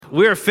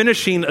We're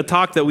finishing a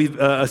talk that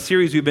a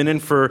series we've been in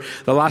for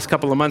the last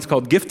couple of months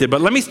called Gifted. But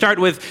let me start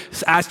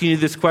with asking you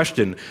this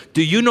question.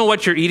 Do you know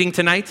what you're eating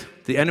tonight?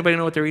 Does anybody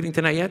know what they're eating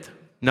tonight yet?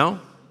 No?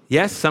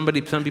 Yes, some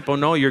people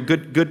know. You're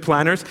good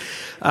planners.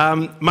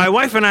 My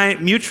wife and I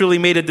mutually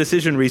made a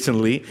decision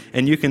recently,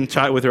 and you can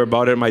chat with her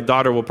about it. My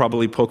daughter will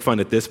probably poke fun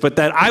at this, but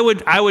that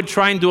I would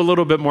try and do a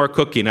little bit more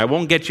cooking. I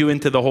won't get you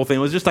into the whole thing.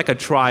 It was just like a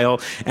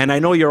trial, and I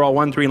know you're all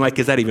wondering, like,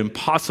 is that even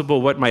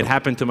possible? What might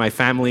happen to my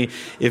family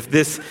if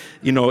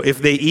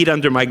they eat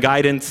under my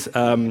guidance?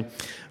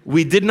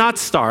 We did not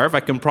starve. I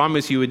can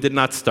promise you we did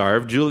not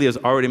starve. Julia's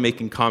already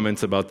making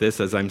comments about this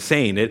as I'm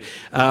saying it.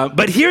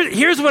 But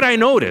here's what I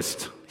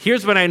noticed.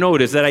 Here's what I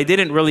noticed that I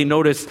didn't really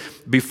notice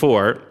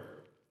before,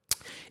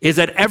 is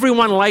that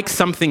everyone likes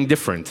something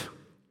different.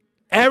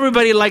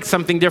 Everybody likes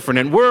something different,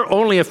 and we're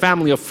only a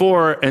family of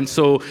 4, and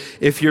so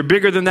if you're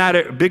bigger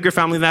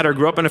family than that, or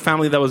grew up in a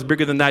family that was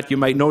bigger than that, you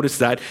might notice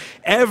that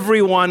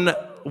everyone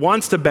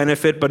wants to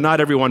benefit, but not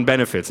everyone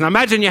benefits. Now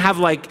imagine you have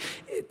like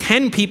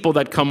 10 people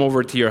that come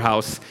over to your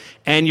house,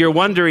 and you're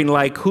wondering,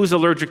 like, who's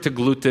allergic to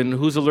gluten,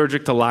 who's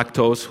allergic to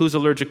lactose, who's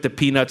allergic to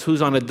peanuts,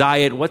 who's on a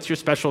diet, what's your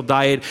special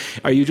diet,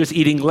 are you just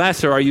eating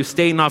less, or are you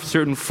staying off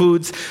certain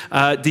foods,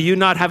 do you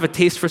not have a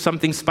taste for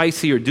something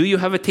spicy, or do you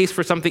have a taste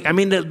for something, I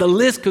mean, the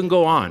list can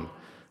go on,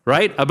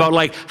 right, about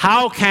like,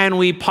 how can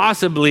we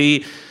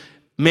possibly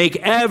make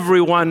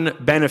everyone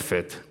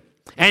benefit?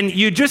 And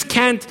you just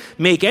can't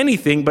make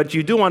anything, but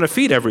you do want to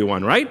feed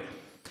everyone, right?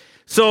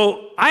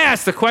 So I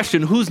asked the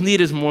question, whose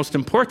need is most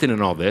important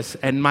in all this?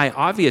 And my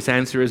obvious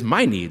answer is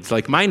my needs.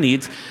 Like, my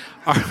needs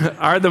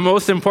are the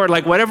most important.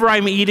 Like, whatever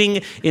I'm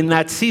eating in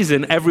that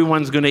season,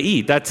 everyone's going to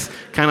eat. That's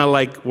kind of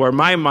like where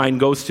my mind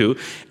goes to.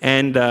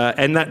 And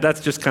that's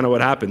just kind of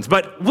what happens.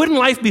 But wouldn't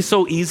life be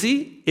so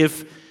easy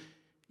if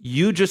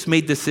you just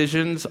made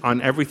decisions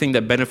on everything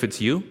that benefits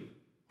you?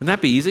 Wouldn't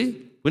that be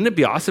easy? Wouldn't it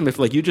be awesome if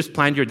you just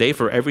planned your day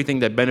for everything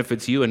that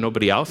benefits you and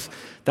nobody else?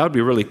 That would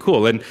be really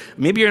cool. And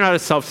maybe you're not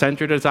as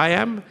self-centered as I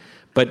am,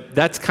 but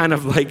that's kind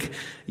of like,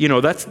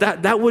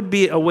 that would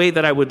be a way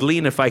that I would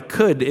lean if I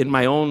could in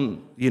my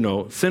own,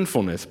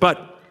 sinfulness.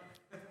 But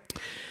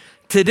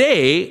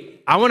today,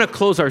 I want to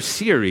close our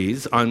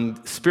series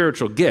on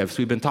spiritual gifts.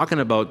 We've been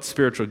talking about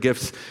spiritual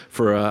gifts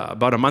for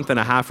about a month and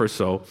a half or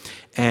so,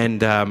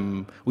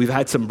 and we've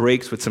had some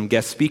breaks with some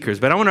guest speakers.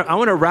 But I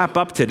want to wrap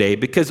up today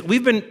because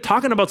we've been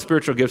talking about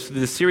spiritual gifts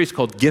through this series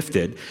called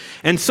Gifted.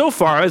 And so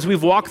far, as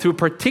we've walked through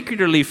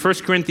particularly 1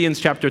 Corinthians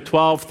chapter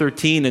 12,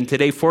 13, and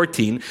today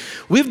 14,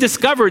 we've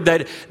discovered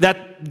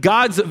that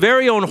God's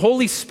very own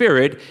Holy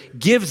Spirit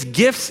gives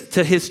gifts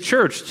to His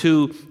church,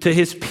 to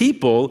His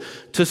people,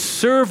 to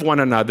serve one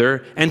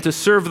another and to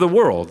serve the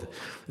world.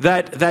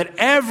 That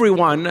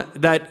everyone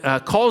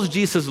that calls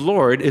Jesus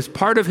Lord is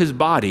part of His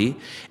body,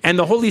 and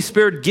the Holy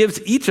Spirit gives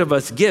each of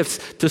us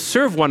gifts to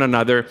serve one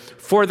another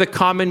for the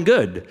common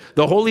good.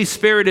 The Holy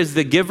Spirit is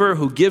the giver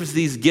who gives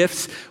these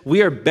gifts.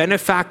 We are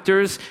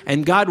benefactors,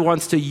 and God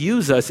wants to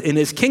use us in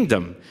His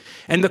kingdom.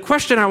 And the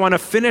question I want to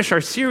finish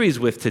our series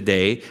with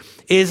today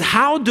is,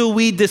 how do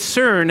we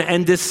discern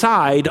and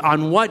decide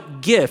on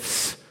what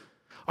gifts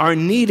are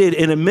needed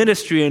in a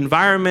ministry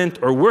environment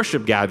or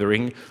worship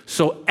gathering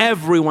so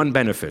everyone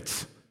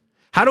benefits?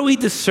 How do we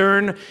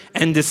discern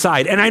and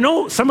decide? And I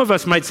know some of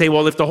us might say,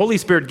 well, if the Holy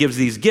Spirit gives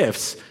these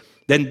gifts,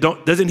 then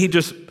doesn't He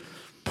just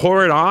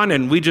pour it on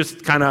and we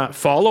just kind of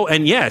follow?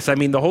 And yes, I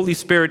mean, the Holy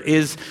Spirit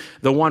is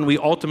the one we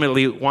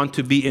ultimately want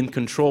to be in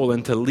control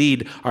and to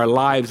lead our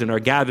lives and our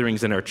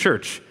gatherings in our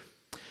church.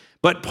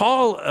 But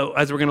Paul,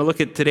 as we're going to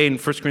look at today in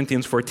 1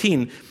 Corinthians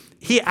 14,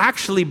 he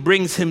actually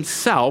brings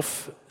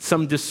himself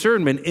some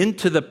discernment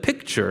into the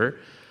picture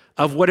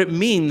of what it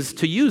means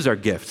to use our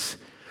gifts.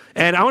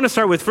 And I want to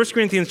start with 1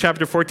 Corinthians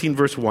chapter 14,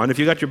 verse 1. If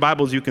you got your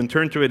Bibles, you can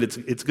turn to it.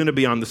 It's going to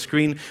be on the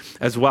screen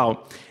as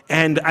well.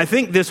 And I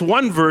think this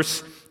one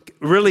verse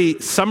really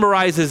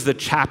summarizes the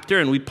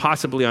chapter, and we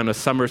possibly on a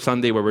summer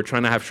Sunday where we're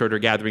trying to have shorter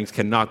gatherings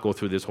cannot go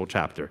through this whole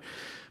chapter.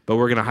 But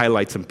we're going to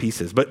highlight some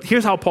pieces. But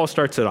here's how Paul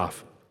starts it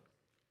off.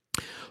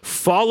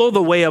 Follow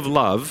the way of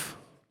love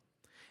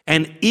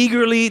and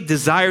eagerly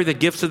desire the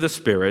gifts of the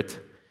Spirit,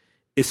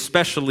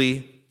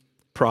 especially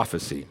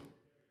prophecy.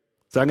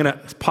 So I'm going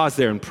to pause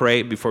there and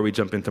pray before we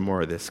jump into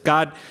more of this.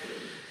 God,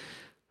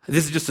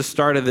 this is just the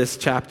start of this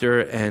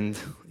chapter, and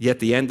yet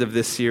the end of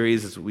this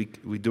series as we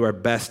do our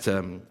best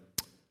to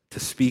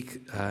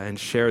speak and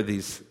share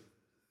this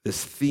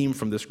theme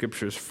from the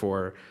Scriptures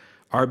for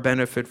our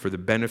benefit, for the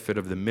benefit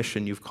of the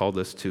mission you've called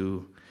us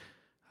to,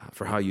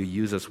 for how you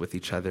use us with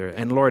each other.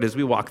 And Lord, as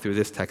we walk through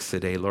this text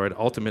today, Lord,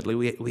 ultimately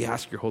we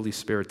ask your Holy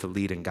Spirit to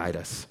lead and guide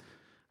us,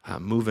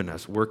 move in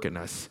us, work in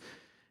us,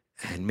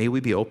 and may we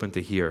be open to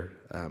hear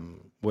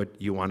what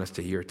you want us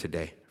to hear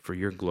today for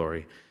your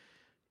glory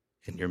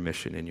and your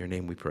mission. In your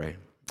name we pray.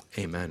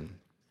 Amen.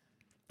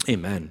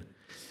 Amen.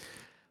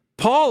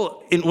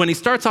 Paul, when he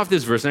starts off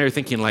this verse, now you're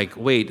thinking like,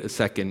 wait a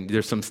second,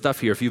 there's some stuff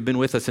here. If you've been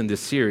with us in this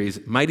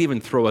series, might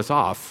even throw us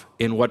off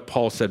in what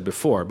Paul said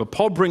before. But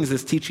Paul brings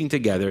this teaching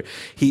together.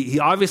 He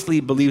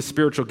obviously believes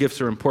spiritual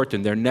gifts are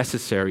important. They're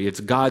necessary.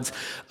 It's God's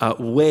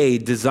way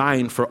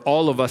designed for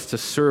all of us to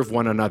serve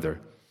one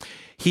another.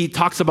 He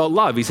talks about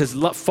love. He says,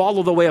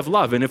 follow the way of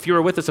love. And if you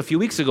were with us a few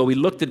weeks ago, we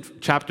looked at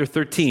chapter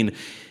 13,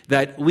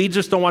 that we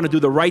just don't want to do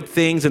the right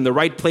things in the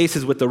right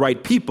places with the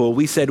right people.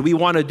 We said we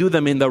want to do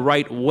them in the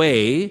right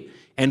way.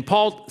 And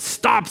Paul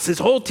stops his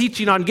whole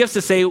teaching on gifts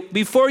to say,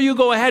 before you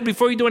go ahead,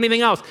 before you do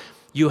anything else,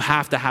 you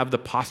have to have the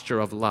posture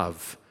of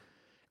love.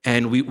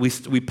 And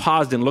we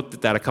paused and looked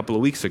at that a couple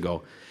of weeks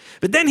ago.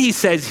 But then he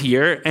says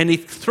here, and he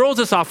throws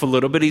us off a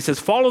little bit, he says,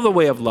 follow the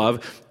way of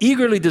love,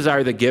 eagerly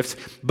desire the gifts,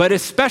 but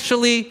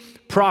especially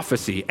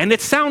prophecy. And it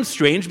sounds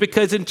strange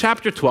because in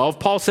chapter 12,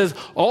 Paul says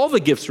all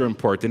the gifts are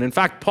important. In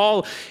fact,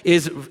 Paul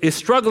is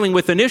struggling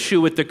with an issue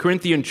with the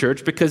Corinthian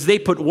church because they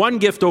put one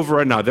gift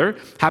over another,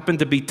 happened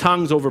to be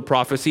tongues over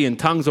prophecy and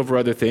tongues over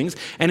other things.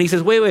 And he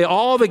says, wait,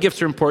 all the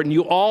gifts are important.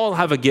 You all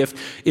have a gift.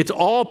 It's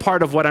all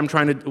part of what I'm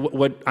trying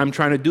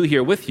to do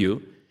here with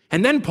you.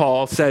 And then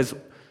Paul says,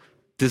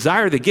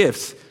 desire the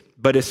gifts,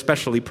 but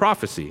especially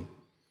prophecy.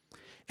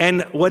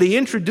 And what he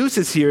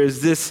introduces here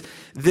is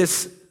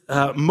this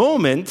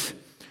moment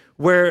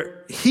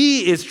where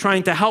he is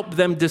trying to help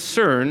them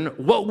discern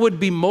what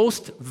would be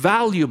most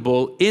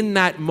valuable in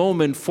that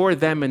moment for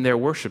them in their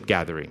worship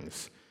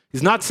gatherings.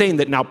 He's not saying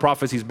that now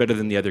prophecy is better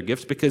than the other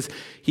gifts because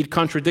he'd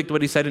contradict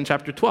what he said in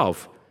chapter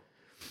 12.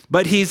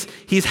 But he's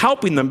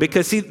helping them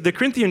because, see, the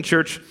Corinthian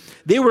church,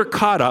 they were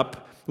caught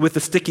up with a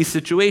sticky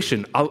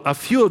situation. A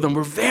few of them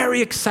were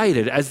very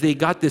excited as they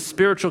got this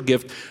spiritual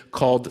gift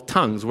called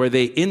tongues, where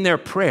they, in their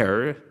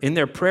prayer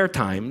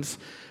times,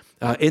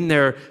 in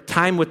their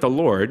time with the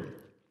Lord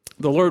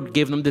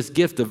gave them this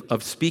gift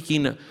of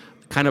speaking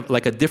kind of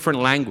like a different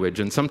language.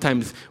 And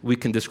sometimes we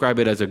can describe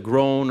it as a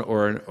groan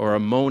or a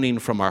moaning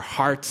from our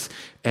hearts.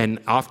 And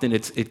often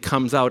it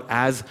comes out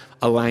as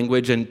a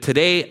language. And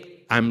today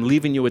I'm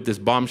leaving you with this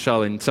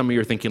bombshell. And some of you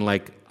are thinking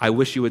like, I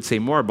wish you would say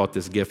more about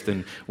this gift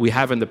than we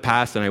have in the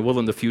past, and I will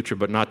in the future,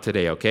 but not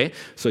today, okay?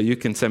 So you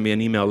can send me an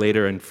email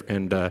later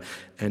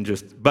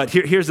but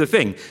here's the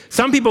thing.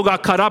 Some people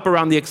got caught up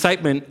around the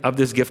excitement of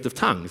this gift of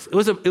tongues. It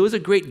was a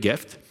great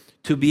gift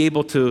to be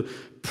able to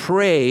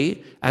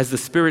pray as the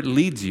Spirit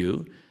leads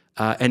you,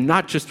 and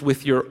not just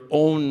with your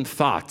own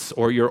thoughts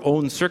or your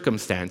own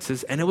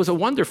circumstances. And it was a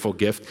wonderful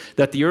gift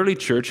that the early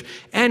church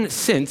and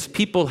since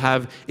people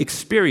have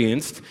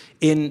experienced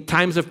in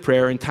times of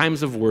prayer and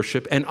times of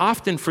worship, and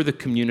often for the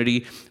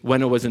community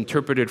when it was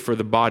interpreted for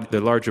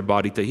the larger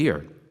body to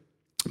hear.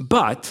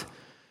 But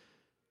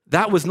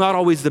that was not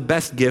always the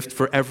best gift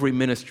for every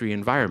ministry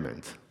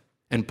environment.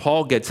 And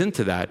Paul gets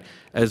into that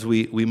as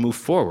we move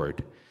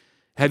forward.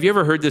 Have you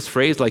ever heard this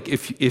phrase, like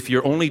if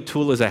your only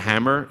tool is a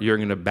hammer, you're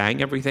going to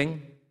bang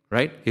everything,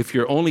 right? If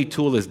your only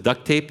tool is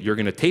duct tape, you're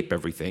going to tape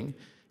everything.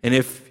 And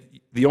if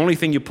the only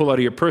thing you pull out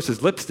of your purse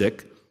is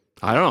lipstick,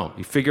 I don't know,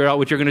 you figure out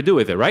what you're going to do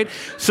with it, right?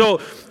 So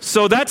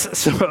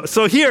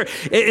here,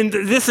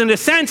 this in a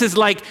sense is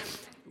like,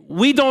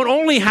 we don't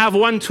only have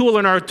one tool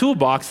in our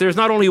toolbox, there's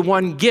not only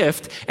one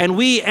gift, and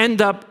we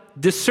end up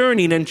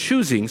discerning and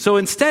choosing. So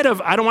instead of,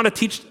 I don't want to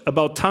teach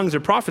about tongues or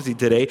prophecy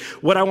today,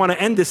 what I want to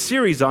end this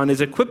series on is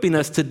equipping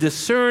us to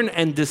discern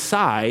and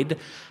decide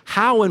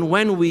how and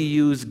when we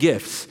use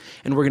gifts.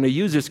 And we're going to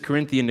use this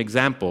Corinthian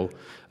example,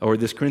 or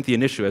this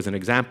Corinthian issue as an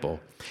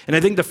example. And I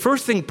think the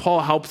first thing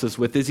Paul helps us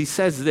with is he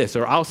says this,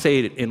 or I'll say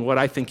it in what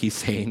I think he's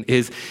saying,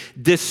 is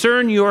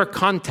discern your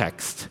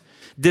context.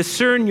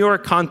 Discern your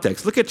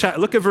context. Look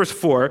at verse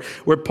 4,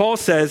 where Paul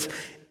says,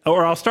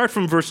 or I'll start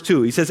from verse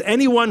 2. He says,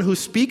 anyone who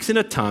speaks in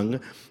a tongue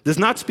does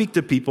not speak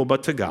to people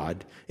but to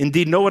God.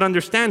 Indeed, no one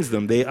understands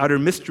them. They utter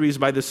mysteries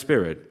by the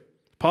Spirit.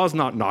 Paul's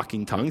not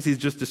knocking tongues. He's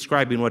just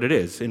describing what it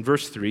is. In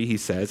verse 3, he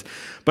says,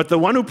 but the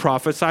one who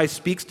prophesies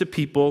speaks to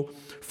people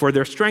for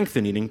their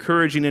strengthening,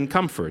 encouraging, and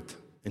comfort.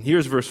 And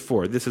here's verse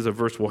 4. This is a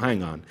verse we'll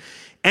hang on.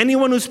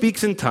 Anyone who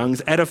speaks in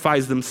tongues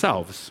edifies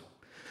themselves,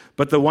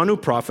 but the one who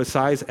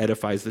prophesies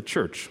edifies the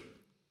church.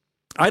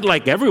 I'd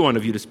like every one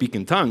of you to speak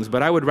in tongues,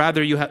 but I would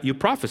rather you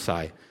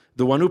prophesy.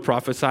 The one who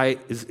prophesies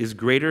is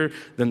greater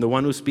than the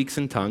one who speaks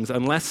in tongues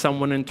unless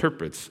someone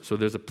interprets. So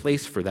there's a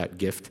place for that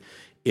gift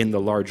in the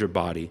larger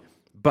body,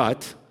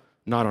 but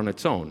not on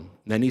its own.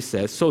 Then he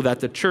says, so that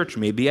the church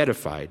may be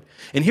edified.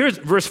 And here's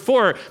verse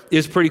 4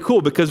 is pretty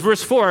cool because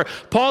verse 4,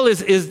 Paul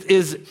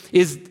is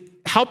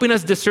helping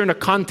us discern a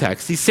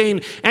context. He's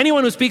saying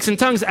anyone who speaks in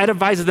tongues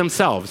edifies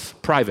themselves,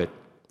 private.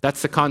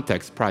 That's the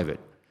context,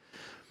 private.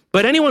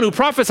 But anyone who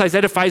prophesies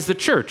edifies the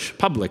church,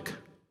 public.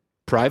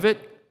 Private,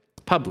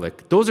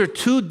 public. Those are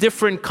two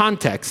different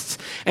contexts.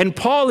 And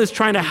Paul is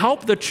trying to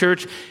help the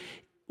church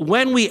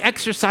when we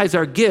exercise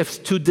our gifts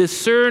to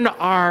discern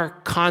our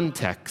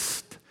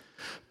context.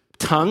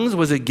 Tongues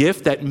was a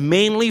gift that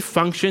mainly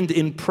functioned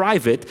in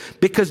private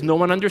because no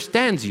one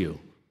understands you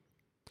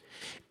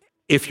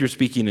if you're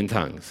speaking in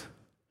tongues.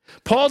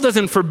 Paul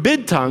doesn't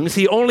forbid tongues.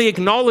 He only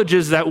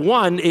acknowledges that,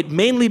 one, it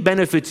mainly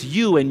benefits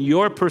you and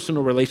your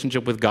personal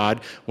relationship with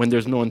God when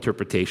there's no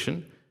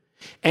interpretation.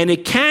 And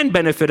it can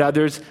benefit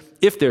others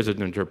if there's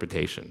an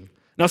interpretation.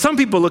 Now, some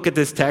people look at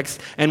this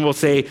text and will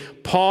say,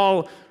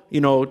 Paul,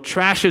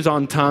 trashes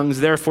on tongues,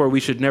 therefore we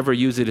should never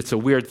use it. It's a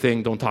weird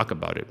thing. Don't talk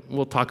about it.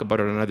 We'll talk about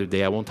it another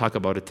day. I won't talk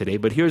about it today.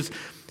 But here's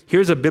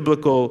a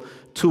biblical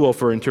tool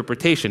for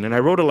interpretation. And I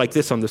wrote it like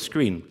this on the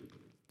screen.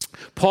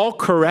 Paul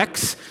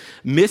corrects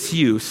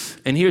misuse.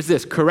 And here's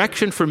this.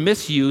 Correction for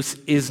misuse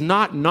is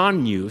not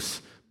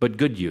non-use, but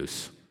good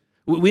use.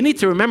 We need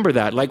to remember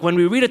that. Like when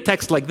we read a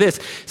text like this,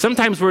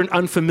 sometimes we're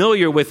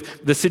unfamiliar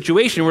with the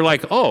situation. We're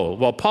like, oh,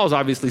 well, Paul's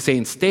obviously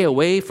saying stay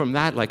away from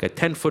that like a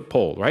 10-foot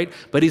pole, right?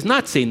 But he's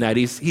not saying that.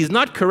 He's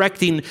not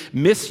correcting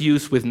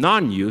misuse with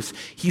non-use.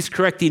 He's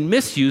correcting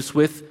misuse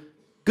with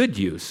good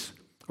use.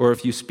 Or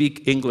if you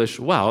speak English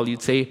well,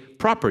 you'd say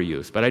proper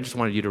use. But I just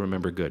wanted you to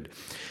remember good.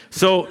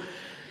 So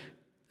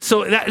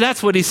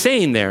that's what he's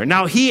saying there.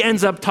 Now, he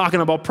ends up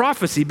talking about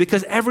prophecy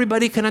because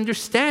everybody can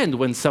understand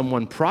when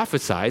someone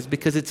prophesies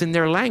because it's in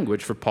their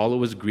language. For Paul, it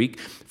was Greek.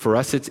 For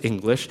us, it's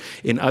English.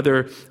 In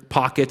other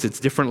pockets, it's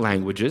different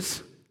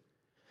languages.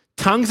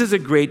 Tongues is a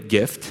great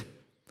gift.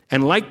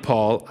 And like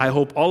Paul, I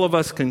hope all of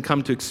us can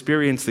come to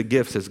experience the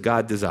gifts as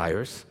God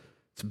desires.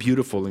 It's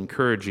beautiful,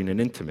 encouraging, and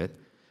intimate.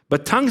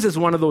 But tongues is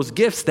one of those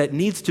gifts that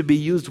needs to be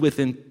used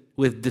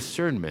with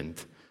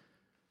discernment.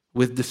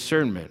 With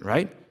discernment,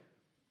 right?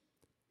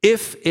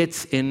 If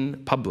it's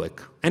in public.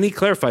 And he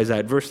clarifies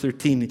that. Verse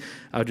 13,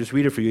 I'll just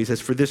read it for you. He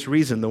says, for this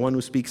reason, the one who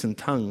speaks in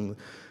tongues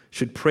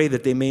should pray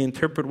that they may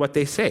interpret what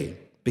they say.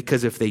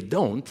 Because if they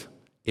don't,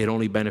 it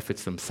only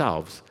benefits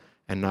themselves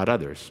and not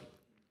others.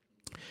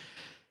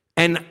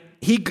 And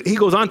he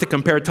goes on to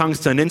compare tongues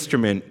to an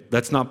instrument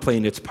that's not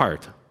playing its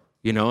part.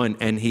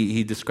 And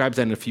he describes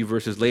that in a few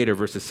verses later,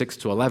 verses 6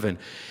 to 11.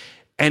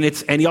 And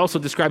he also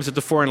describes it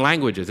to foreign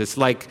languages. It's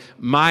like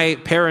my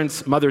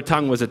parents' mother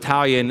tongue was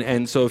Italian,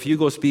 and so if you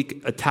go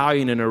speak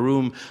Italian in a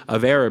room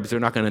of Arabs, they're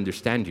not going to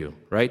understand you,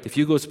 right? If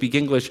you go speak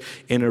English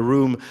in a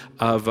room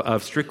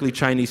of strictly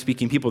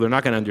Chinese-speaking people, they're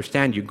not going to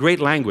understand you. Great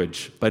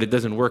language, but it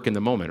doesn't work in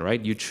the moment,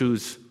 right? You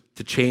choose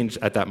to change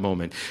at that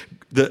moment.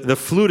 The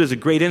flute is a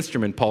great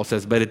instrument, Paul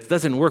says, but it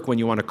doesn't work when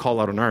you want to call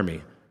out an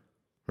army,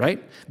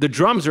 right? The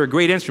drums are a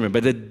great instrument,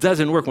 but it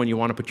doesn't work when you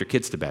want to put your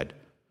kids to bed.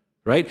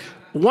 Right?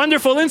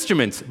 Wonderful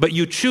instruments, but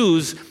you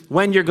choose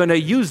when you're going to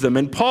use them.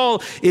 And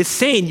Paul is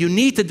saying you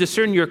need to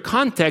discern your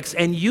context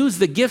and use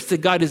the gifts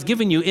that God has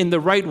given you in the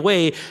right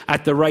way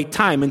at the right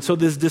time. And so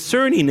this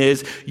discerning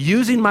is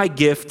using my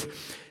gift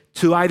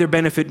to either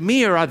benefit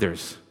me or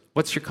others.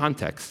 What's your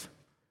context?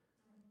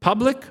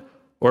 Public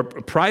or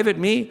private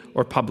me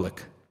or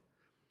public?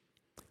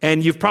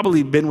 And you've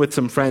probably been with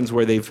some friends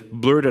where they've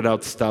blurted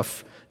out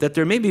stuff that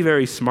they're maybe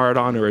very smart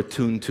on or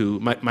attuned to.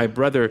 My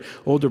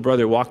older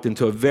brother, walked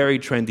into a very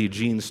trendy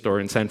jeans store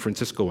in San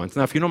Francisco once.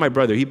 Now, if you know my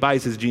brother, he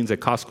buys his jeans at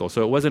Costco,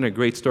 so it wasn't a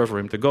great store for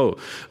him to go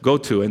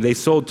to. And they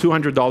sold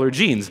 $200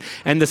 jeans.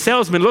 And the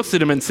salesman looks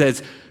at him and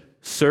says,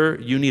 sir,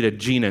 you need a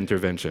gene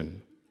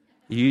intervention.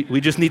 We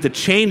just need to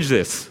change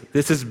this.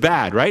 This is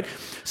bad, right?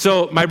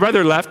 So my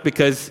brother left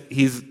because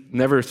he's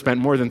never spent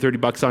more than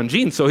 $30 on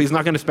jeans, so he's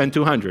not going to spend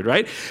 $200,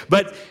 right?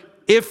 But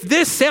if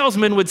this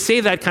salesman would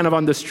say that kind of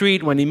on the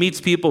street when he meets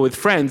people with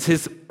friends,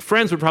 his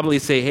friends would probably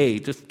say, hey,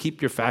 just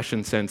keep your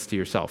fashion sense to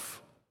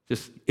yourself.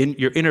 Just in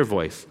your inner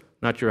voice,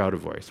 not your outer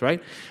voice,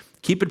 right?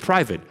 Keep it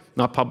private,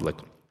 not public.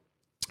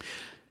 A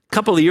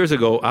couple of years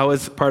ago, I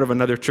was part of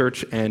another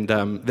church, and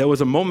there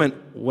was a moment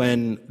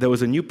when there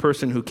was a new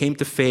person who came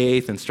to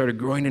faith and started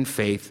growing in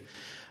faith.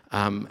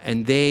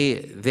 And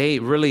they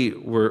really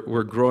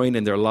were growing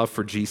in their love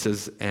for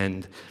Jesus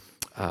and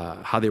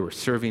how they were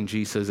serving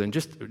Jesus and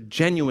just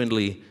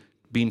genuinely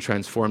being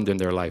transformed in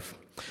their life.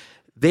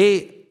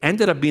 They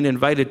ended up being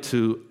invited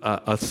to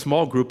a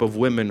small group of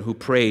women who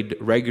prayed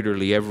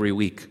regularly every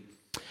week.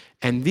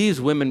 And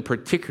these women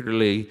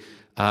particularly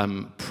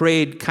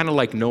prayed kind of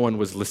like no one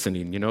was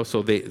listening,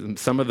 So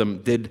some of them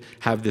did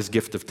have this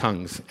gift of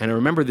tongues. And I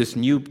remember this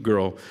new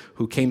girl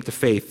who came to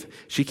faith.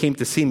 She came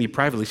to see me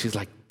privately. She's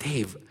like,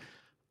 Dave,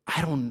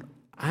 I don't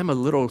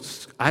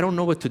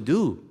know what to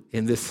do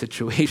in this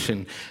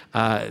situation.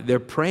 They're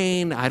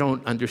praying. I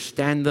don't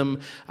understand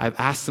them. I've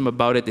asked them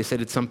about it. They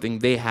said it's something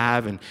they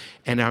have.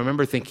 And I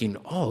remember thinking,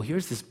 oh,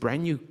 here's this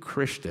brand new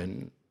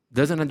Christian,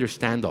 doesn't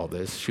understand all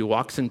this. She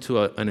walks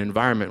into an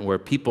environment where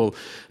people,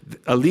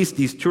 at least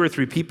these 2 or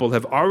 3 people,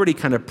 have already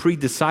kind of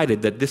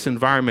pre-decided that this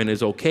environment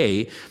is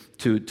okay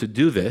to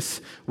do this,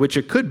 which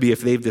it could be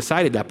if they've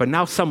decided that, but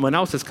now someone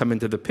else has come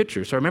into the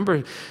picture. So I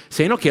remember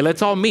saying, okay,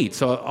 let's all meet.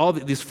 So all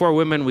these 4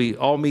 women, we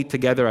all meet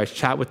together. I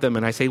chat with them,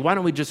 and I say, why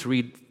don't we just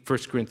read 1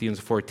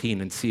 Corinthians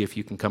 14 and see if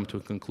you can come to a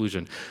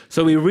conclusion.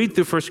 So we read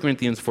through 1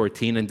 Corinthians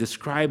 14 and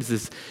describes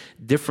these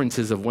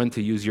differences of when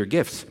to use your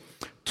gifts.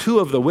 2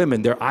 of the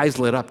women, their eyes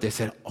lit up. They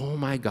said, oh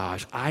my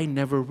gosh, I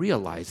never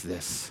realized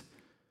this,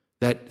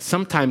 that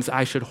sometimes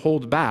I should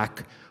hold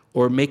back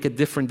or make a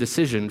different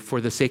decision for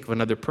the sake of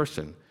another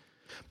person.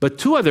 But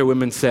 2 other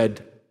women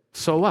said,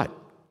 so what?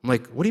 I'm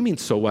like, what do you mean,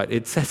 so what?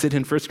 It says it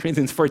in 1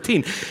 Corinthians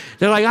 14.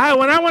 They're like,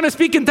 when I want to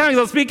speak in tongues,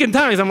 I'll speak in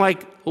tongues. I'm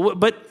like,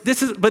 but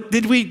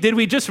did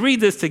we just read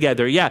this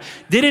together? Yeah.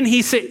 Didn't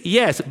he say,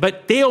 yes,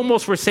 but they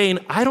almost were saying,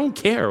 I don't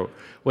care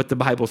what the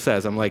Bible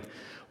says. I'm like,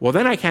 well,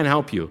 then I can't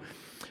help you.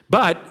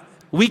 But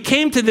we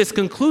came to this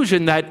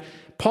conclusion that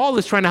Paul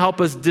is trying to help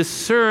us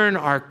discern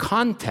our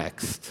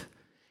context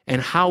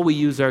and how we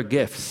use our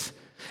gifts.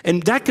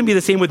 And that can be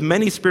the same with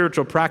many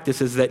spiritual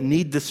practices that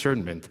need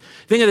discernment.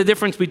 Think of the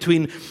difference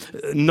between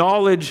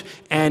knowledge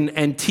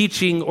and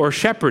teaching or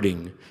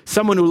shepherding.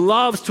 Someone who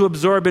loves to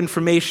absorb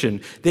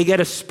information, they get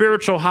a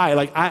spiritual high.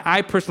 Like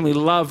I personally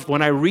love,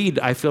 when I read,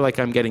 I feel like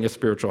I'm getting a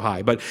spiritual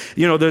high. But,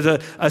 there's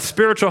a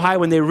spiritual high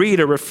when they read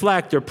or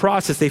reflect or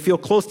process. They feel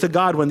close to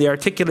God when they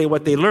articulate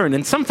what they learn.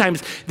 And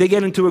sometimes they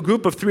get into a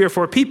group of 3 or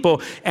 4 people,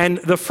 and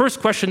the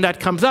first question that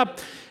comes up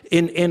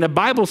in a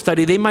Bible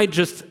study, they might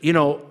just,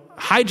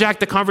 hijack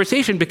the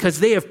conversation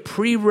because they have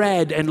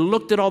pre-read and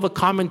looked at all the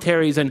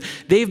commentaries, and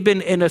they've been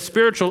in a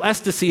spiritual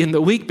ecstasy in the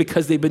week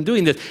because they've been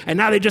doing this, and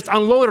now they just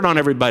unload it on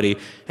everybody.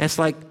 And it's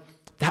like,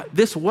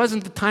 this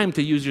wasn't the time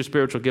to use your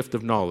spiritual gift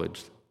of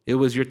knowledge. It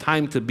was your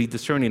time to be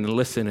discerning and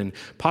listen and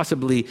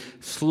possibly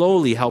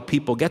slowly help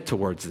people get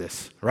towards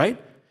this, right?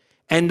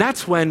 And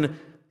that's when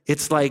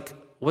it's like,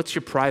 what's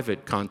your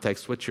private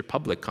context? What's your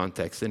public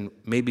context? And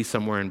maybe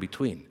somewhere in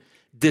between.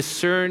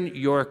 Discern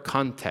your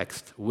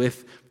context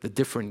with the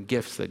different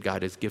gifts that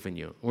God has given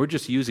you. We're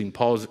just using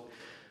Paul's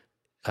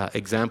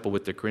example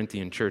with the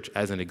Corinthian church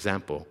as an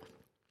example.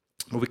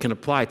 But we can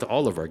apply it to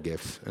all of our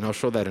gifts, and I'll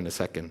show that in a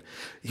second.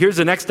 Here's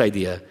the next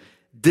idea.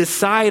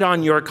 Decide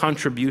on your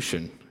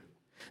contribution.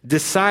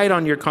 Decide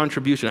on your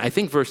contribution. I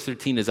think verse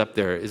 13 is up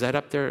there. Is that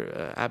up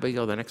there,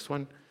 Abigail, the next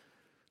one?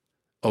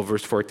 Oh,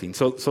 verse 14.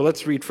 So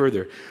let's read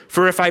further.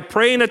 For if I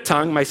pray in a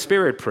tongue, my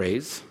spirit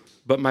prays,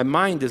 but my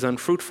mind is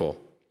unfruitful.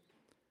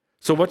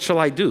 So what shall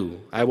I do?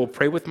 I will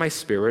pray with my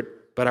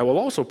spirit, but I will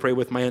also pray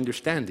with my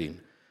understanding.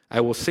 I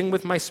will sing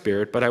with my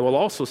spirit, but I will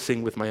also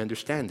sing with my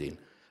understanding.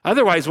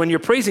 Otherwise, when you're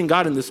praising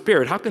God in the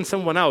spirit, how can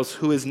someone else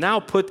who is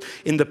now put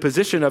in the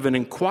position of an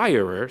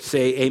inquirer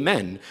say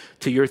amen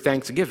to your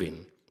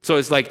thanksgiving? So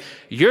it's like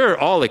you're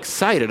all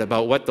excited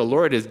about what the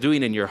Lord is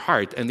doing in your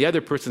heart, and the other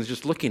person's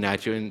just looking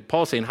at you, and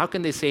Paul's saying, how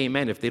can they say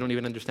amen if they don't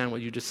even understand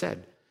what you just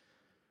said?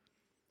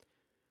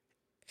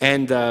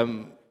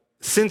 And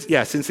Since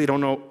they don't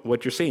know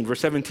what you're saying. Verse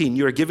 17,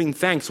 you are giving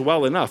thanks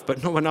well enough,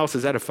 but no one else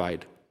is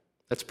edified.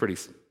 That's pretty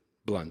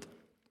blunt.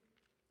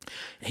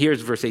 Here's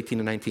verse 18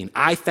 and 19.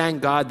 I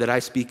thank God that I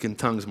speak in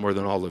tongues more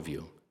than all of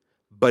you.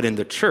 But in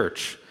the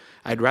church,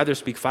 I'd rather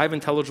speak 5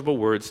 intelligible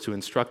words to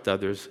instruct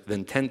others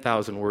than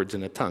 10,000 words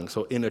in a tongue.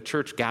 So in a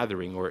church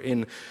gathering or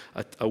in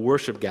a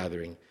worship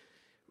gathering.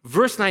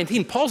 Verse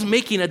 19, Paul's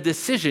making a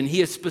decision. He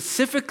is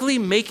specifically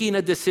making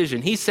a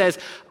decision. He says,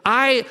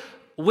 I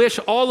wish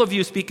all of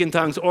you speak in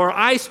tongues, or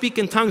I speak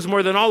in tongues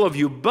more than all of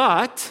you,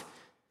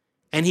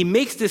 and he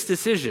makes this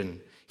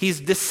decision. He's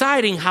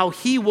deciding how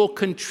he will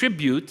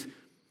contribute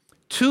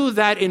to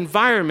that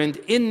environment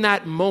in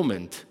that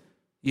moment.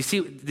 You see,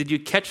 did you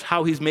catch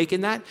how he's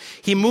making that?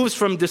 He moves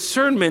from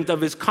discernment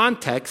of his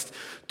context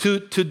to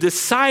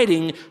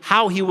deciding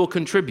how he will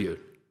contribute.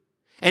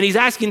 And he's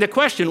asking the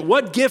question,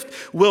 what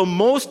gift will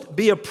most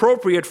be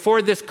appropriate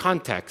for this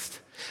context?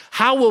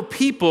 How will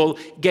people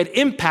get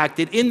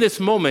impacted in this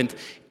moment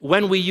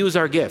when we use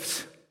our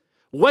gifts?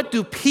 What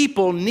do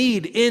people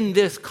need in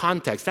this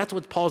context? That's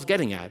what Paul's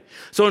getting at.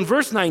 So in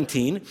verse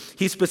 19,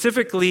 he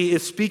specifically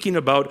is speaking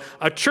about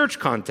a church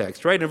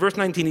context, right? In verse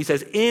 19, he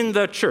says, in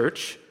the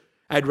church,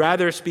 I'd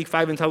rather speak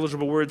 5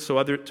 intelligible words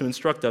to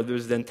instruct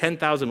others than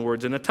 10,000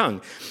 words in a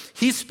tongue.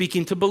 He's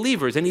speaking to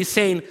believers, and he's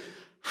saying,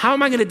 how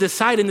am I going to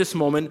decide in this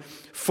moment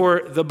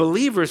for the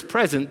believers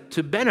present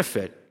to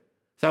benefit?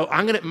 So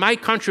my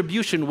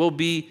contribution will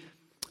be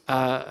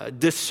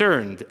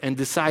discerned and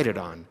decided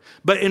on.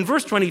 But in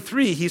verse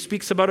 23, he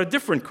speaks about a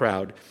different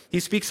crowd.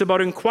 He speaks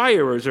about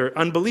inquirers or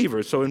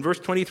unbelievers. So in verse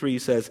 23, he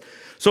says,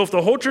 so if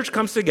the whole church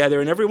comes together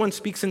and everyone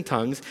speaks in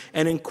tongues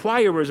and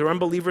inquirers or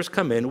unbelievers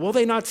come in, will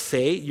they not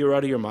say you're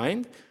out of your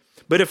mind?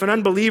 But if an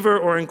unbeliever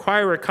or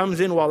inquirer comes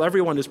in while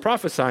everyone is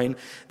prophesying,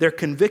 they're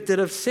convicted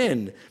of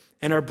sin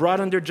and are brought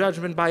under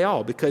judgment by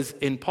all. Because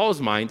in Paul's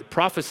mind,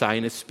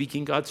 prophesying is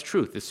speaking God's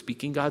truth, is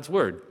speaking God's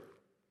word.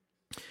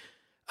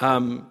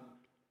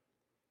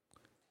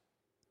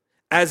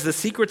 As the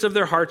secrets of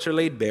their hearts are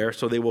laid bare,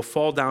 so they will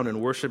fall down and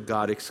worship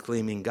God,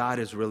 exclaiming, God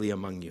is really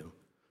among you.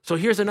 So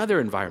here's another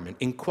environment,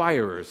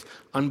 inquirers,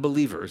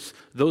 unbelievers,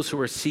 those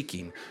who are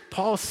seeking.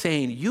 Paul's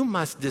saying you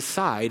must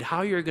decide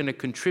how you're going to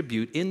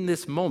contribute in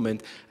this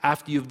moment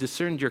after you've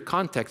discerned your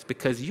context,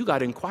 because you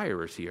got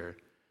inquirers here.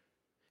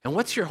 And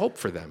what's your hope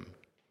for them?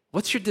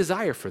 What's your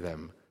desire for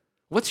them?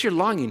 What's your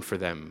longing for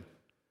them?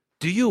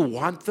 Do you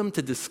want them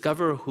to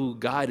discover who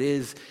God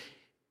is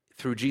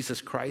through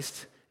Jesus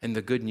Christ and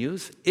the good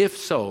news? If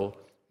so,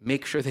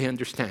 make sure they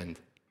understand.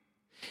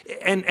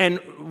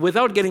 And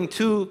without getting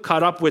too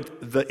caught up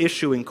with the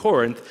issue in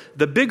Corinth,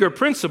 the bigger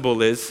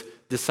principle is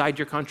decide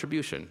your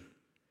contribution.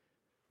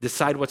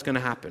 Decide what's going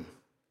to happen.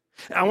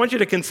 I want you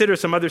to consider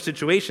some other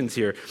situations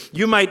here.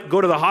 You might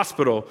go to the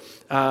hospital,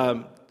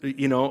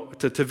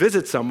 to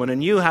visit someone,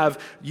 and you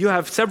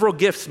have several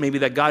gifts maybe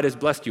that God has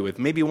blessed you with.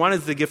 Maybe one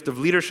is the gift of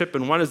leadership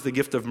and one is the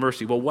gift of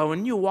mercy. Well,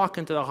 when you walk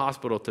into the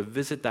hospital to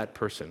visit that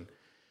person,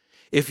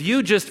 if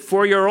you just,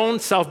 for your own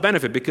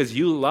self-benefit, because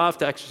you love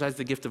to exercise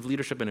the gift of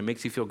leadership and it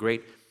makes you feel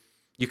great,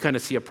 you kind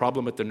of see a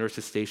problem at the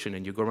nurse's station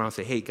and you go around and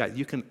say, hey, guys,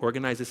 you can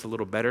organize this a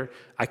little better.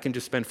 I can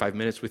just spend 5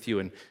 minutes with you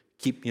and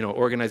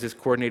organize this,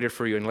 coordinate it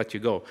for you and let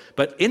you go.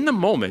 But in the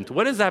moment,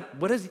 what does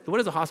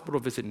a hospital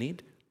visit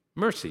need?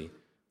 Mercy.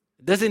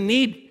 It doesn't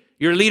need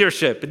your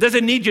leadership. It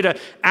doesn't need you to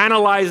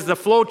analyze the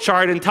flow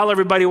chart and tell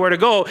everybody where to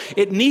go.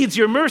 It needs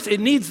your mercy. It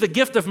needs the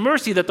gift of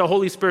mercy that the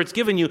Holy Spirit's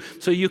given you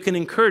so you can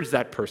encourage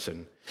that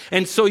person.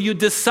 And so you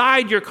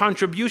decide your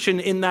contribution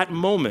in that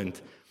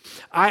moment.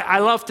 I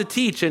love to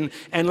teach, and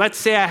let's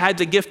say I had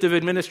the gift of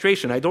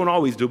administration. I don't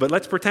always do, but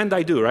let's pretend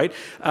I do, right?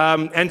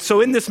 And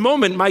so in this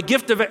moment, my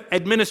gift of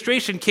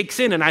administration kicks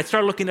in, and I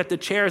start looking at the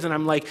chairs, and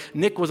I'm like,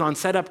 Nick was on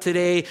setup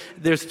today.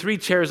 There's 3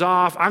 chairs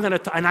off.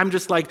 And I'm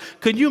just like,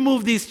 could you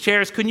move these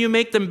chairs? Can you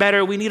make them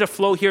better? We need a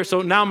flow here.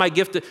 So now my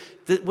gift,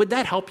 would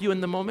that help you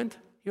in the moment?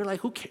 You're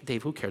like,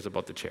 Dave, who cares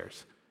about the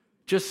chairs?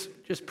 Just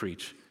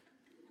preach,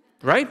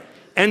 right?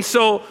 And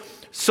so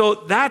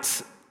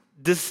that's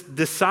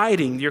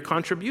deciding your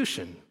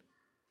contribution.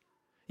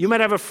 You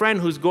might have a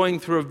friend who's going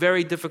through a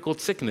very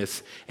difficult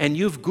sickness, and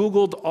you've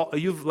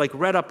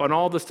read up on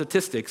all the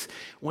statistics.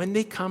 When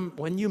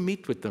you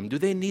meet with them, do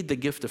they need the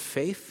gift of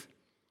faith,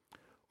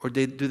 or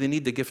do they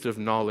need the gift of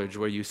knowledge?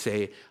 Where you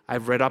say,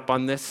 "I've read up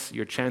on this.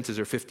 Your chances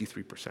are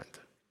 53%."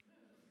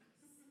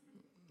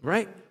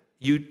 Right?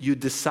 You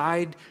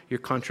decide your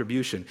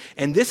contribution.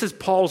 And this is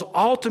Paul's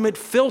ultimate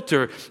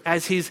filter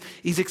as he's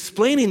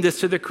explaining this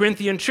to the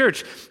Corinthian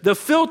church. The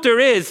filter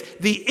is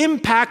the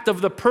impact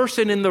of the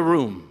person in the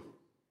room.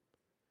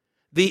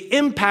 The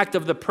impact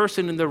of the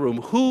person in the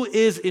room. Who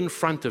is in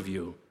front of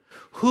you?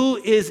 Who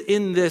is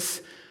in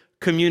this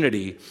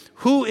community?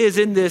 Who is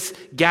in this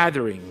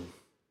gathering?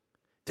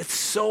 That's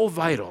so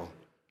vital.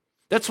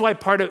 That's why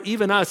part of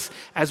even us,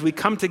 as we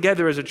come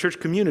together as a church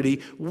community,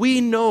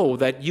 we know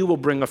that you will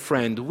bring a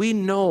friend. We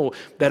know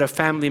that a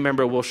family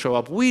member will show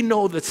up. We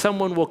know that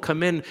someone will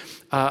come in,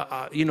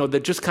 that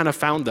just kind of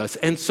found us.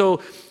 And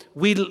so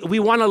we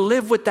want to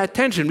live with that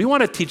tension. We want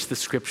to teach the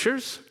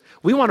scriptures.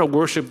 We want to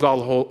worship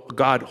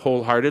God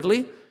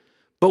wholeheartedly.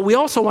 But we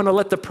also want to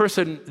let the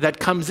person that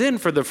comes in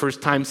for the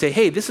first time say,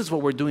 hey, this is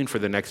what we're doing for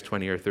the next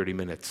 20 or 30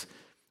 minutes.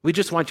 We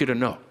just want you to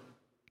know.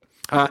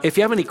 If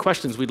you have any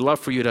questions, we'd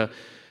love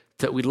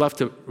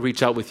to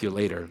reach out with you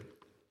later.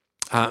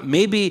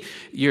 Maybe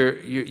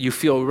you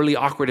feel really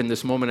awkward in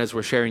this moment as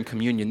we're sharing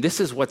communion. This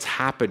is what's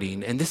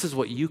happening, and this is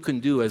what you can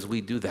do as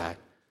we do that.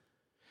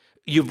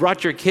 You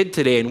brought your kid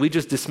today, and we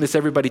just dismiss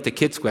everybody to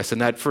Kids Quest,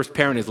 and that first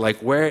parent is like,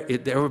 where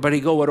did everybody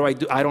go? What do I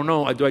do? I don't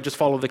know. Do I just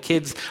follow the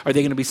kids? Are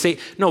they going to be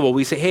safe? No, well,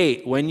 we say,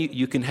 hey, when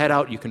you can head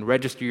out, you can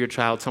register your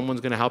child.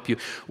 Someone's going to help you.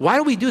 Why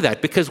do we do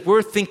that? Because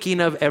we're thinking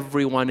of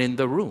everyone in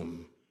the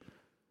room.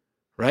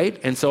 Right?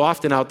 And so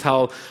often I'll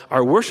tell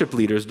our worship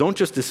leaders, don't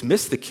just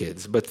dismiss the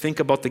kids, but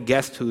think about the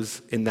guest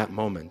who's in that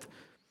moment.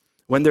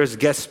 When there's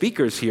guest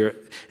speakers here,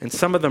 and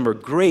some of them are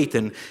great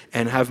and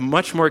have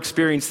much more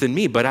experience than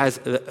me, but as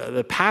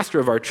the pastor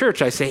of our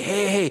church, I say,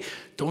 hey,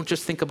 don't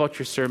just think about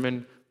your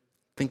sermon,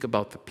 think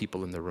about the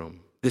people in the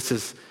room. This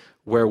is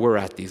where we're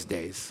at these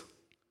days.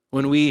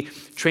 When we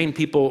train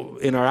people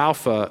in our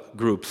alpha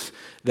groups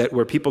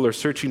where people are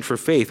searching for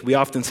faith, we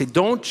often say,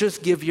 don't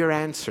just give your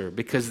answer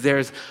because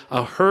there's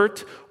a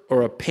hurt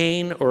or a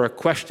pain or a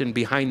question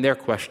behind their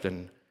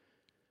question.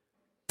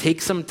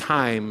 Take some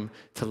time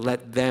to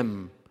let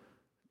them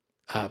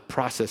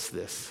process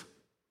this.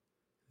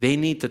 They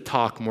need to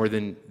talk more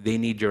than they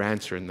need your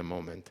answer in the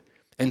moment.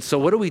 And so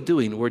what are we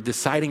doing? We're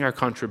deciding our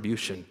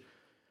contribution.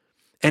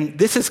 And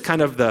this is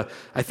kind of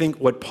I think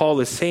what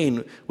Paul is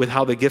saying with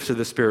how the gifts of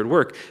the Spirit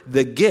work.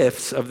 The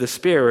gifts of the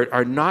Spirit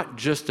are not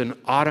just an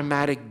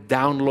automatic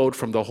download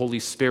from the Holy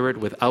Spirit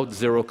without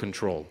zero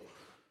control.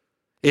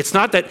 It's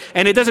not that,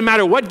 and it doesn't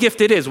matter what gift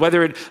it is,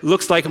 whether it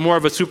looks like more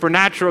of a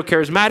supernatural,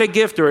 charismatic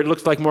gift, or it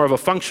looks like more of a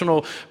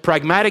functional,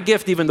 pragmatic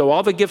gift, even though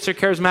all the gifts are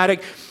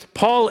charismatic.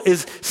 Paul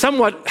is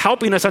somewhat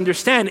helping us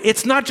understand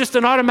it's not just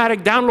an automatic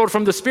download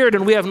from the Spirit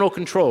and we have no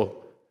control.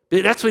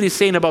 That's what he's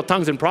saying about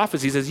tongues and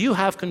prophecy. He says, you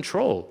have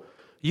control.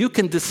 You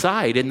can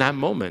decide in that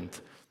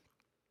moment.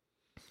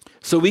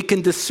 So we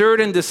can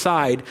discern and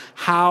decide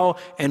how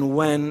and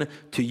when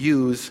to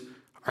use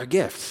our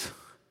gifts.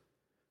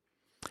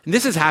 And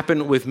this has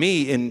happened with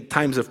me in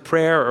times of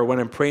prayer or when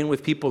I'm praying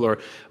with people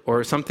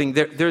or something.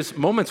 There's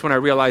moments when I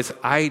realize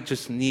I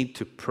just need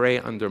to pray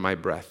under my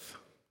breath.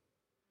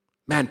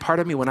 Man, part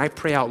of me, when I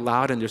pray out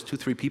loud and there's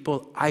 2-3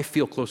 people, I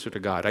feel closer to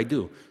God. I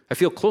do. I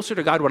feel closer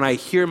to God when I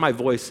hear my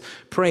voice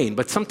praying.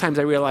 But sometimes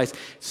I realize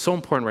it's so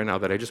important right now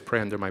that I just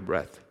pray under my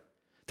breath.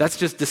 That's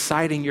just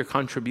deciding your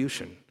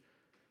contribution.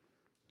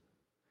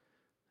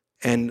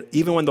 And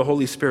even when the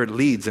Holy Spirit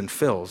leads and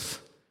fills,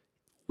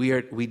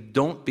 we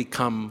don't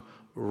become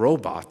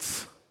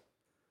robots.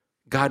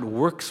 God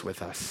works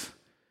with us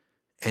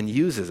and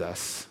uses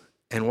us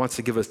and wants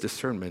to give us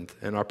discernment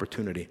and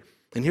opportunity.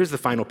 And here's the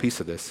final piece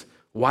of this.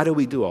 Why do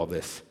we do all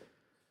this?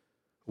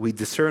 We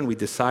discern, we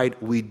decide,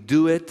 we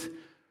do it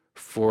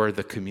for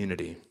the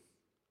community.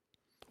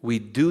 We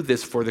do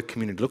this for the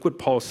community. Look what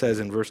Paul says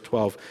in verse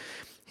 12.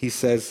 He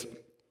says,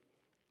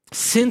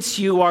 since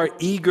you are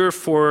eager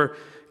for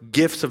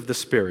gifts of the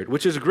Spirit,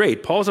 which is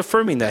great. Paul's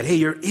affirming that. Hey,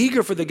 you're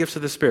eager for the gifts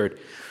of the Spirit.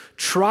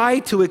 Try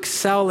to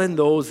excel in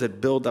those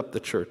that build up the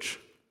church.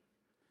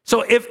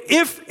 So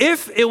if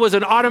it was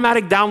an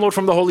automatic download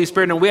from the Holy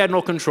Spirit and we had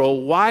no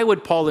control, why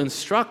would Paul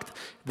instruct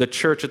the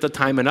church at the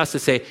time and us to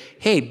say,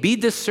 hey, be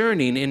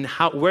discerning in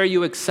where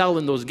you excel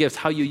in those gifts,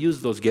 how you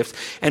use those gifts.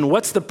 And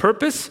what's the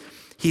purpose?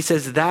 He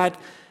says that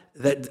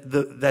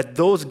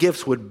those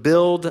gifts would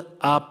build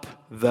up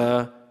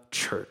the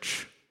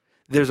church.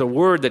 There's a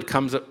word that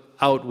comes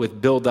out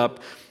with build up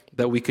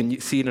that we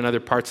can see in other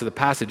parts of the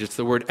passage. It's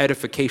the word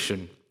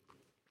edification.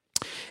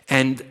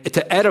 And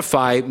to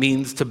edify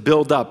means to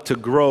build up, to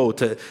grow,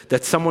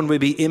 that someone would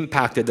be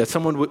impacted, that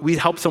we'd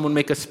help someone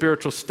make a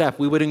spiritual step.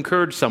 We would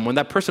encourage someone.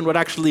 That person would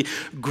actually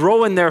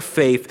grow in their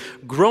faith,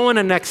 grow in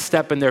a next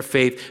step in their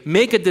faith,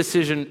 make a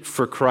decision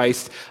for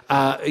Christ,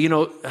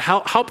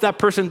 help that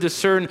person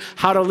discern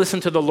how to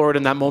listen to the Lord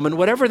in that moment,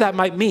 whatever that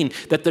might mean,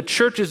 that the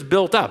church is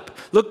built up.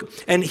 Look,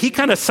 and he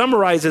kind of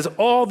summarizes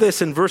all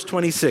this in verse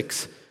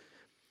 26.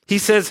 He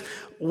says,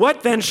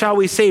 what then shall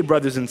we say,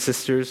 brothers and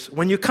sisters,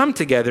 when you come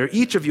together,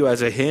 each of you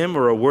has a hymn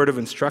or a word of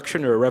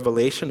instruction or a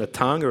revelation, a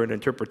tongue or an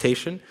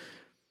interpretation?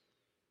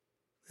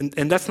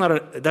 And that's not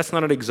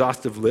an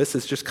exhaustive list.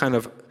 It's just kind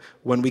of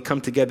when we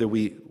come together,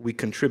 we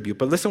contribute.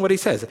 But listen what he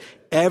says.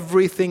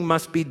 Everything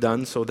must be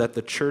done so that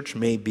the church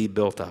may be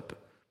built up.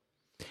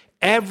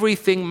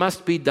 Everything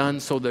must be done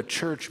so the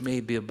church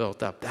may be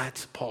built up.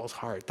 That's Paul's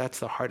heart. That's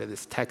the heart of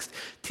this text,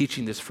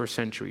 teaching this first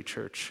century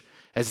church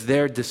as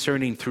they're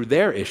discerning through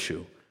their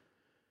issue.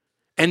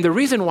 And the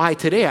reason why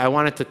today I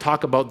wanted to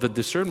talk about the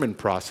discernment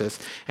process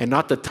and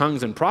not the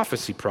tongues and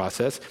prophecy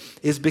process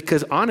is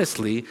because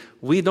honestly,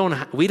 we don't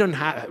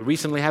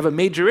recently have a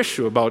major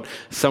issue about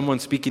someone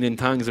speaking in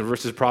tongues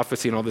versus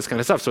prophecy and all this kind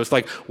of stuff. So it's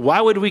like, why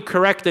would we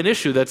correct an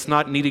issue that's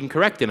not needing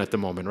correcting at the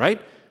moment,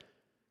 right?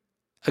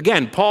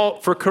 Again, Paul,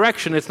 for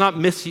correction, it's not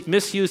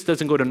misuse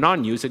doesn't go to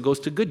non-use, it goes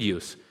to good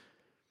use.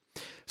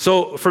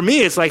 So for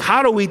me, it's like,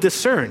 how do we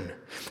discern?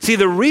 See,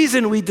 the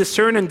reason we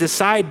discern and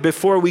decide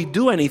before we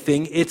do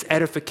anything, it's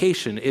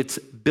edification. It's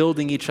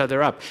building each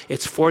other up.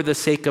 It's for the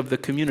sake of the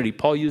community.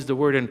 Paul used the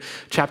word in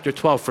chapter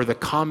 12, for the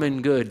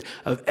common good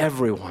of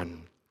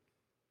everyone.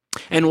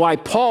 And why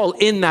Paul,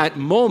 in that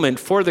moment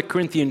for the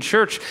Corinthian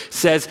church,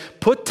 says,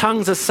 put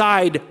tongues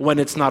aside when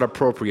it's not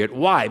appropriate.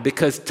 Why?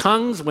 Because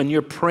tongues, when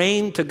you're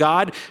praying to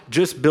God,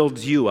 just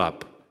builds you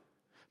up.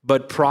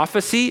 But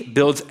prophecy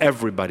builds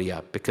everybody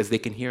up because they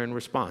can hear and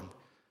respond.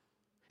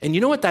 And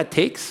you know what that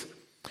takes?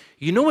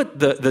 You know what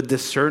the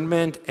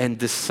discernment and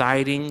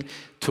deciding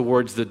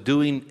towards the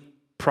doing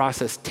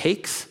process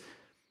takes?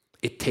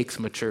 It takes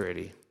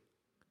maturity.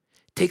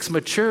 It takes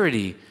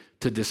maturity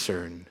to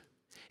discern.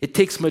 It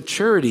takes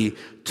maturity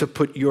to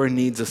put your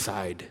needs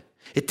aside.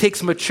 It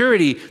takes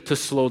maturity to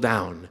slow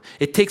down.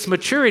 It takes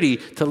maturity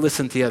to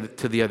listen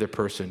to the other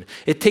person.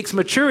 It takes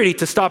maturity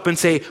to stop and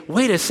say,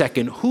 wait a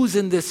second, who's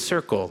in this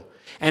circle?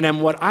 And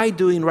am what I'm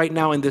doing right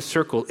now in this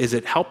circle, is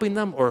it helping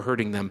them or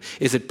hurting them?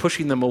 Is it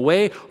pushing them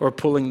away or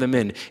pulling them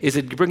in? Is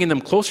it bringing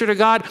them closer to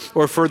God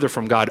or further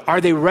from God?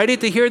 Are they ready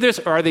to hear this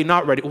or are they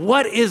not ready?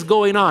 What is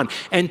going on?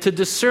 And to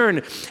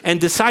discern and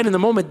decide in the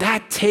moment,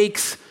 that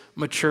takes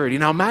maturity.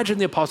 Now imagine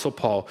the Apostle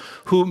Paul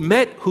who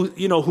met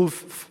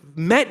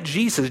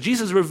Jesus.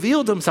 Jesus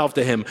revealed himself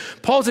to him.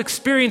 Paul's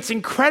experienced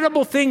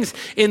incredible things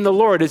in the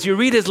Lord. As you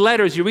read his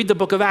letters, you read the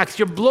book of Acts,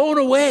 you're blown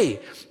away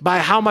by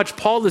how much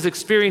Paul has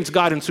experienced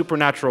God in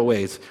supernatural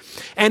ways.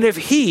 And if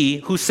he,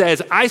 who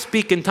says, I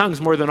speak in tongues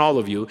more than all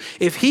of you,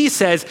 if he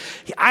says,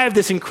 I have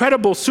this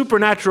incredible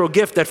supernatural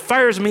gift that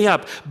fires me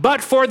up,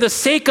 but for the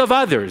sake of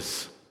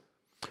others,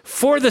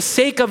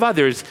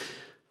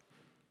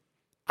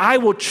 I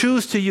will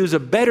choose to use a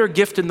better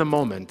gift in the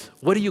moment.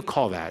 What do you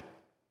call that?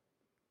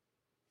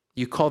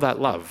 You call that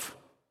love.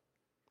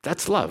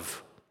 That's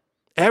love.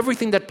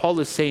 Everything that Paul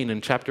is saying in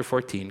chapter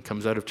 14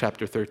 comes out of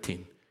chapter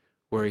 13,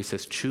 where he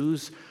says,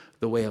 choose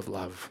the way of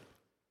love.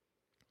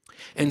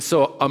 And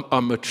so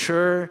a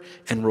mature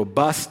and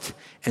robust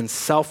and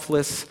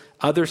selfless,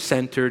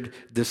 other-centered,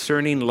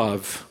 discerning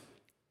love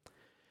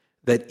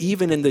that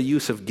even in the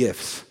use of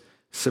gifts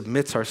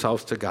submits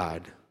ourselves to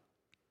God,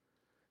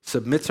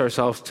 submits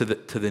ourselves to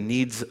the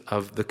needs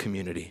of the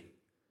community,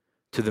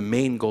 to the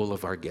main goal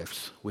of our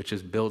gifts, which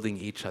is building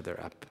each other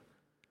up.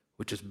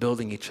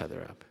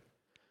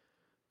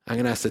 I'm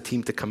going to ask the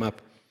team to come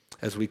up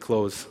as we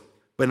close.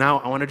 But now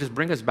I want to just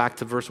bring us back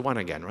to verse 1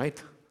 again,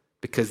 right?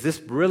 Because this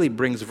really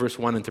brings verse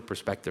 1 into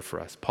perspective for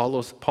us.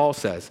 Paul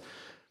says,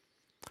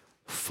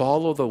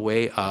 follow the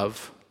way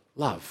of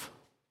love.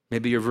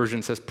 Maybe your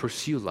version says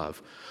pursue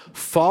love.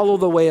 Follow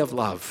the way of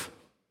love.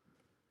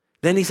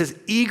 Then he says,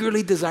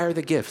 eagerly desire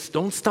the gifts.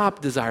 Don't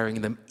stop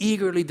desiring them.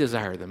 Eagerly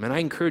desire them. And I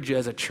encourage you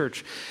as a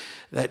church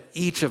that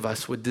each of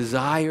us would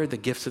desire the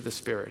gifts of the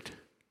Spirit.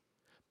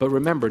 But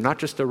remember, not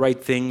just the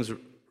right things,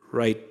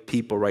 right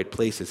people, right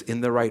places,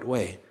 in the right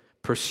way.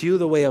 Pursue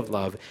the way of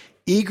love.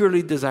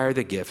 Eagerly desire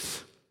the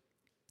gifts.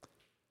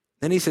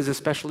 Then he says,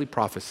 especially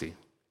prophecy.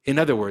 In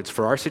other words,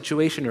 for our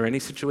situation or any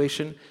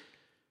situation,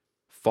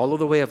 follow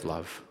the way of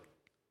love.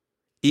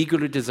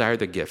 Eagerly desire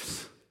the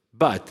gifts.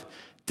 But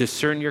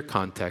discern your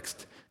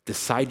context,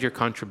 decide your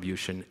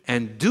contribution,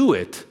 and do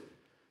it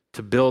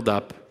to build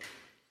up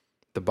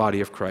the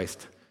body of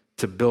Christ,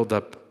 to build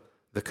up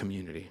the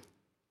community.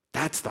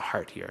 That's the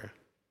heart here.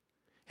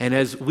 And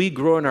as we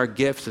grow in our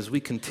gifts, as you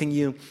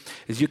continue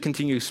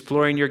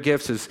exploring your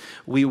gifts, as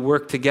we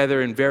work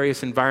together in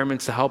various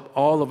environments to help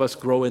all of us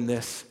grow in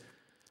this,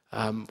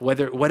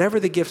 whatever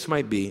the gifts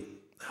might be,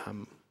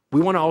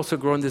 we want to also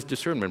grow in this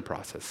discernment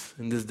process,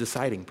 in this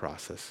deciding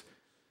process,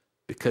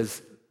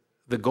 because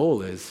the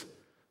goal is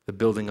the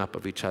building up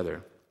of each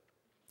other.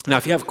 Now,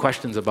 if you have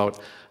questions about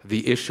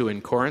the issue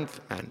in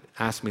Corinth, and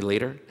ask me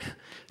later,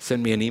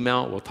 send me an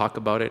email, we'll talk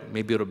about it.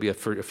 Maybe it'll be a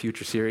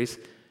future series.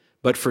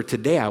 But for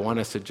today, I want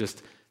us to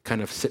just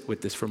kind of sit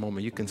with this for a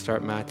moment. You can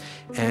start, Matt.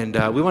 And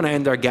we want to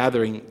end our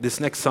gathering. This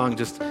next song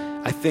just,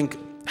 I think,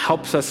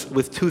 helps us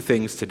with two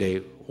things today.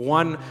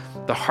 One,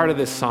 the heart of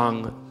this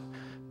song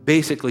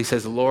basically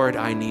says, Lord,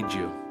 I need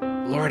you.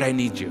 Lord, I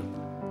need you.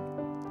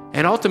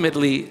 And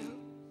ultimately,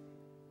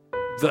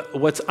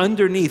 what's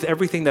underneath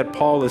everything that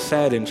Paul has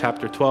said in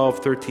chapter 12,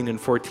 13, and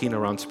 14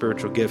 around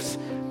spiritual gifts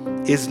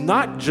is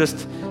not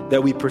just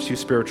that we pursue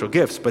spiritual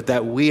gifts, but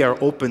that we are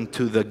open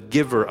to the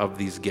giver of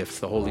these gifts,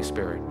 the Holy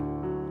Spirit.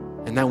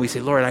 And then we say,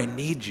 Lord, I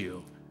need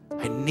you.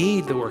 I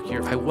need the work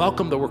here. I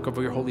welcome the work of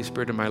your Holy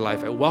Spirit in my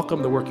life. I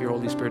welcome the work of your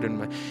Holy Spirit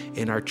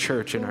in our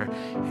church, in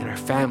our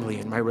family,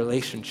 in my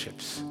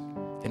relationships,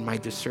 in my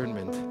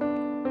discernment.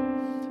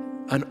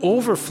 An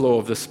overflow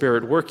of the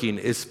Spirit working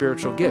is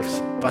spiritual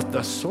gifts, but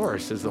the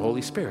source is the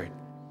Holy Spirit.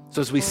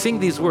 So as we sing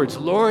these words,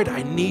 Lord,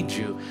 I need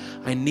you.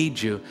 I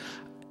need you.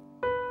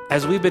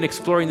 As we've been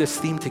exploring this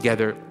theme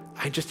together,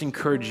 I just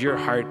encourage your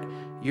heart,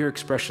 your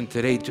expression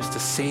today, just to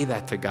say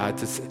that to God,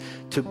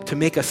 to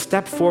make a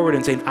step forward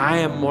and saying, I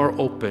am more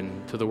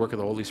open to the work of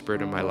the Holy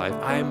Spirit in my life.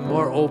 I am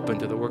more open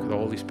to the work of the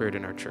Holy Spirit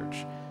in our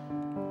church.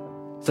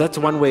 So that's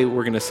one way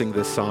we're going to sing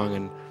this song,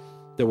 and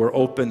that we're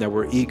open, that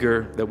we're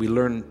eager, that we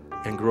learn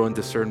and grow in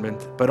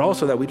discernment, but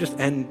also that we just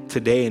end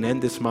today and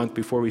end this month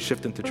before we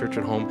shift into church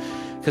at home,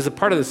 because a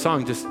part of the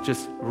song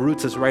just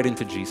roots us right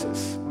into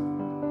Jesus.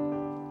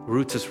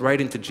 Roots us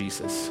right into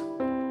Jesus,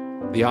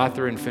 the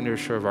author and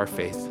finisher of our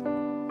faith.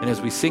 And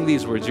as we sing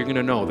these words, you're going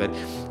to know that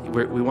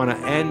we want to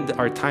end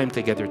our time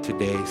together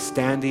today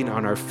standing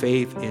on our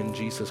faith in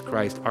Jesus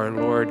Christ, our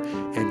Lord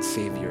and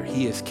Savior.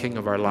 He is King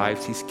of our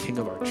lives. He's King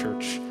of our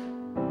church.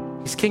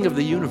 He's King of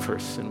the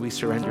universe, and we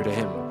surrender to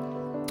Him.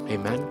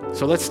 Amen.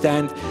 So let's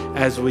stand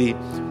as we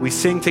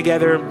sing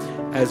together,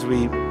 as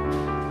we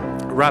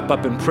wrap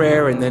up in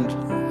prayer, and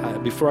then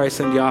before I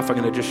send you off, I'm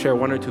going to just share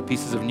one or two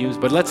pieces of news.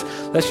 But let's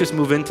just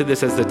move into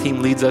this as the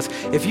team leads us.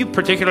 If you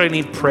particularly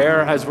need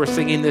prayer as we're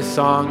singing this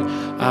song,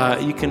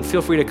 you can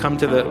feel free to come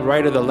to the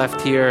right or the left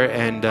here,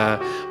 and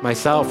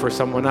myself or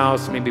someone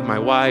else, maybe my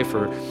wife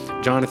or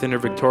Jonathan or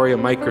Victoria,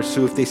 Mike or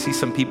Sue, if they see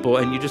some people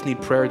and you just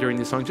need prayer during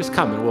this song, just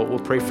come and we'll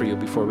pray for you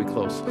before we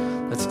close.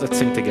 Let's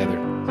sing together.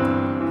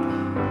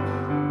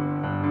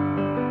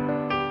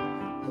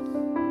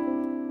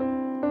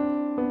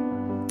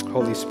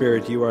 Holy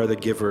Spirit, you are the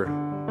giver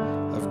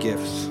of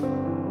gifts.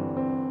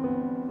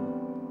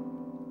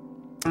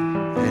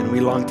 And we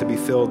long to be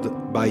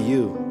filled by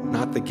you,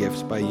 not the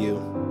gifts, by you.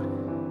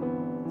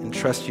 And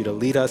trust you to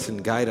lead us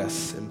and guide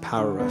us,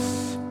 empower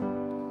us,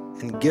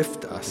 and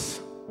gift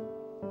us,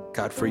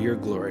 God, for your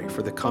glory,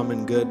 for the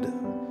common good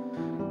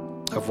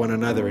of one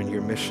another and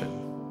your mission.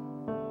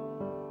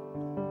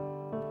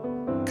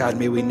 God,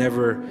 may we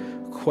never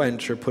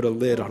quench or put a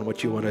lid on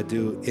what you want to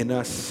do in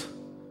us,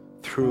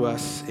 through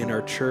us, in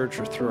our church,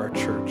 or through our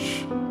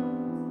church.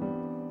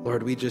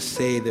 Lord, we just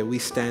say that we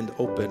stand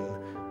open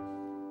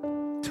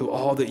to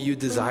all that you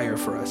desire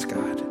for us,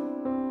 God.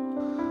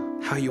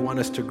 How you want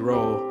us to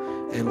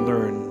grow and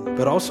learn,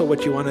 but also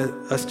what you want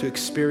us to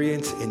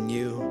experience in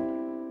you,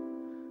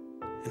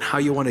 and how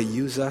you want to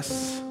use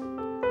us.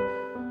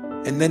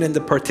 And then in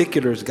the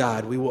particulars,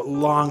 God, we will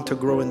long to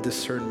grow in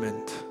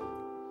discernment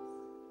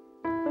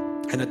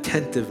and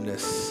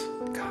attentiveness,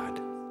 God.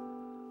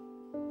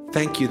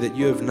 Thank you that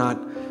you have not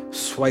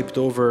swiped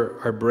over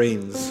our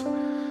brains,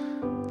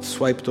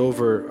 swiped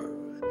over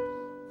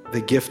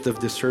the gift of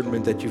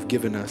discernment that you've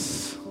given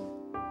us,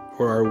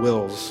 or our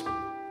wills,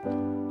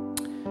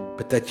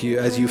 but that you,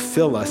 as you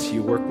fill us,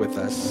 you work with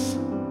us.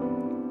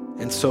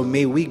 And so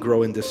may we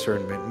grow in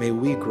discernment. May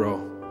we grow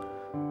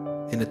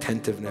in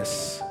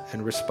attentiveness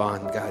and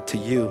respond, God, to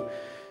you,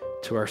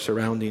 to our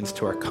surroundings,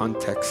 to our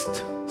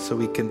context, so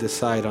we can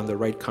decide on the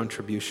right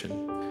contribution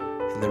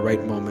in the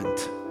right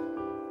moment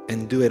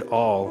and do it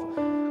all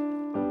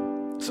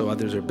so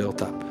others are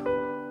built up.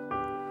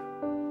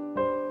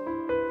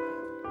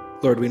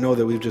 Lord, we know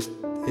that we've just,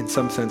 in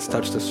some sense,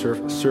 touched the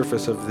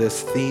surface of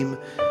this theme,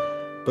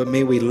 but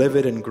may we live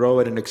it and grow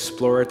it and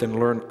explore it and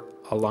learn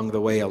along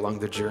the way, along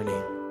the journey.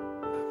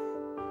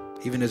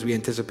 Even as we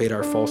anticipate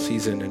our fall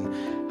season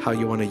and how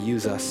you want to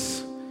use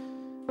us,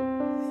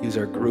 use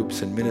our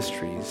groups and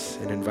ministries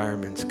and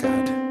environments,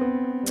 God,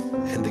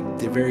 and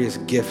the various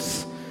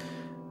gifts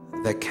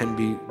that can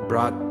be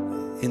brought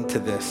into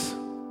this.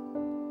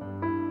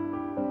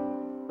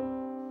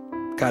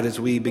 God, as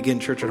we begin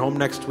Church at Home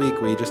next week,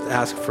 we just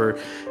ask for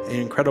an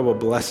incredible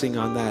blessing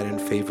on that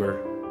and favor,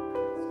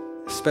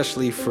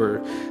 especially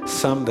for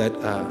some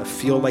that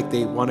feel like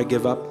they want to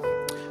give up.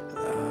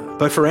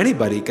 But for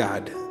anybody,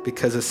 God,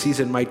 because a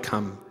season might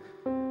come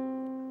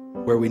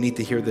where we need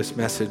to hear this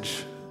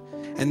message.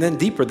 And then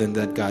deeper than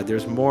that, God,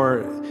 there's more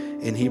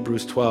in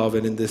Hebrews 12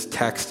 and in this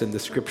text and the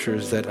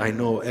scriptures that I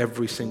know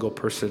every single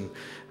person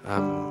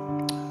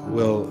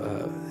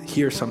will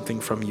hear something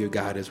from you,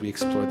 God, as we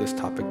explore this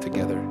topic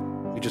together.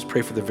 We just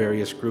pray for the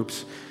various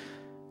groups.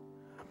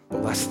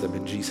 Bless them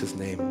in Jesus'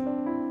 name.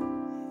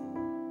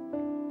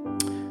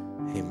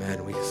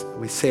 Amen.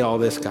 We say all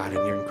this, God, in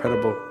your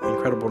incredible,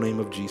 incredible name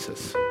of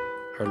Jesus,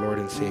 our Lord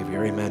and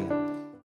Savior. Amen.